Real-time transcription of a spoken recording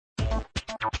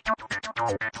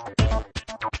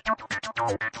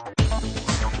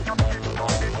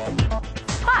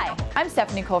Hi, I'm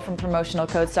Stephanie Cole from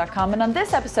PromotionalCodes.com, and on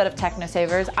this episode of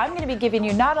TechnoSavers, I'm going to be giving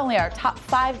you not only our top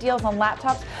 5 deals on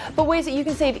laptops, but ways that you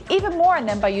can save even more on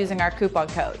them by using our coupon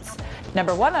codes.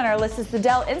 Number 1 on our list is the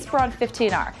Dell Inspiron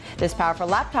 15R. This powerful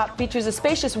laptop features a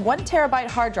spacious 1TB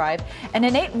hard drive and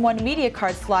an 8-in-1 media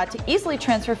card slot to easily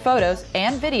transfer photos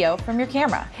and video from your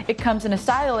camera. It comes in a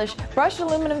stylish brushed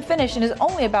aluminum finish and is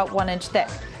only about 1 inch thick.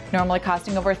 Normally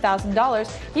costing over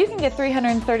 $1,000, you can get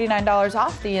 $339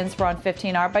 off the Inspiron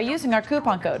 15R by using our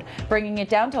coupon code, bringing it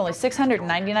down to only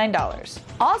 $699.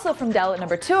 Also from Dell at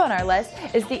number 2 on our list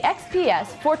is the XPS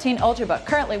 14 Ultrabook,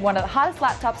 currently one of the hottest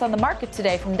laptops on the market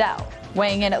today from Dell.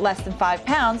 Weighing in at less than 5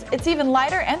 pounds, it's even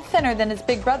lighter and thinner than its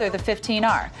big brother, the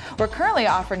 15R. We're currently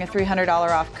offering a $300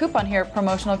 off coupon here at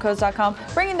PromotionalCodes.com,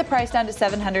 bringing the price down to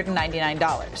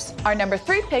 $799. Our number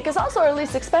 3 pick is also our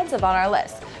least expensive on our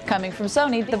list. Coming from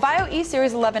Sony, the VAIO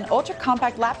E-Series 11 Ultra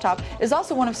Compact Laptop is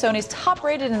also one of Sony's top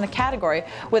rated in the category,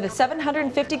 with a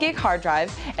 750 gig hard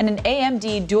drive and an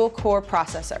AMD dual-core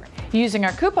processor. Using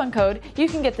our coupon code, you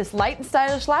can get this light and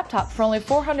stylish laptop for only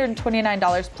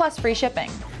 $429 plus free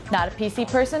shipping. Not a PC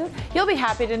person? You'll be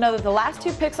happy to know that the last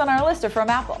 2 picks on our list are from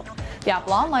Apple. The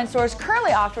Apple Online Store is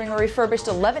currently offering a refurbished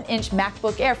 11-inch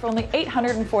MacBook Air for only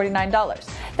 $849.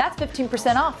 That's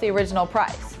 15% off the original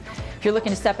price. If you're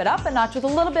looking to step it up a notch with a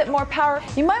little bit more power,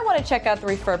 you might want to check out the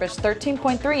refurbished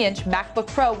 13.3-inch MacBook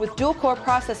Pro with dual-core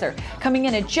processor, coming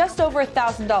in at just over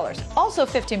 $1,000, also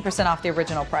 15% off the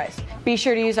original price. Be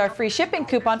sure to use our free shipping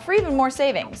coupon for even more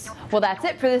savings. Well, that's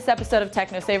it for this episode of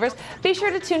TechnoSavers. Be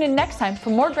sure to tune in next time for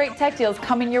more great tech deals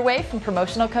coming your way from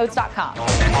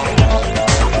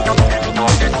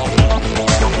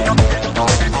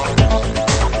PromotionalCodes.com.